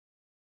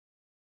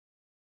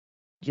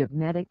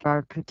Genetic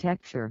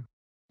architecture.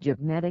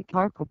 Genetic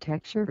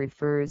architecture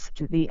refers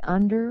to the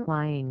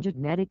underlying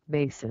genetic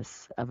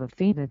basis of a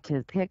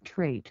phenotypic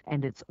trait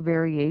and its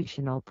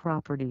variational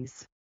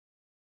properties.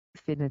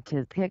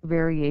 Phenotypic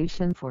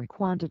variation for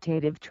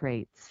quantitative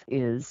traits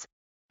is,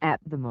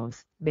 at the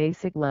most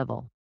basic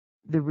level,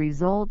 the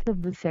result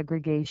of the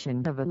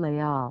segregation of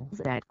alleles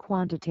at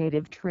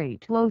quantitative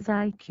trait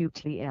loci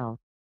QTL.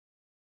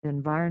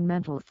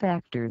 Environmental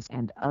factors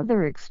and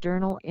other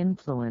external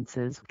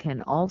influences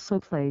can also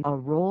play a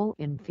role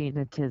in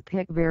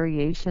phenotypic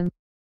variation.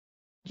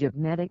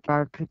 Genetic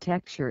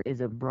architecture is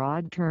a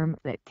broad term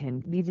that can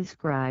be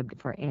described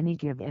for any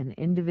given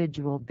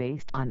individual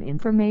based on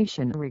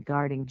information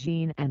regarding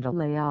gene and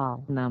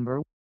allele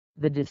number,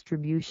 the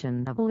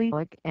distribution of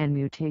allelic and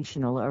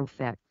mutational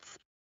effects,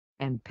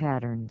 and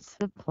patterns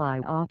of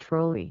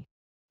pleiotropy,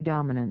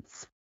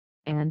 dominance,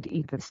 and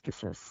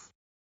epistasis.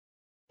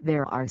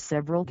 There are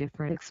several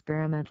different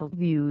experimental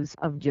views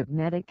of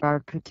genetic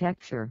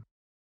architecture.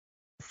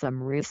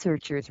 Some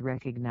researchers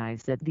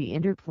recognize that the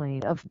interplay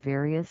of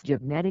various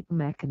genetic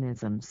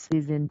mechanisms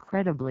is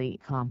incredibly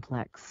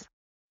complex,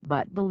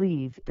 but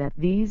believe that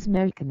these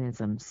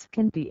mechanisms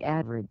can be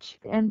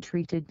averaged and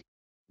treated,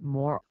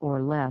 more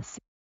or less,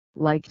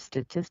 like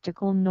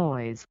statistical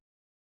noise.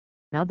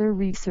 Other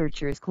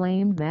researchers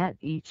claim that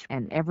each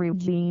and every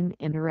gene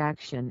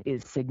interaction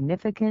is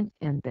significant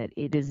and that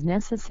it is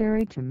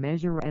necessary to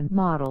measure and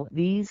model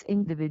these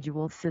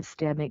individual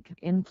systemic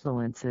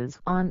influences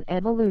on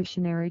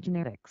evolutionary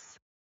genetics.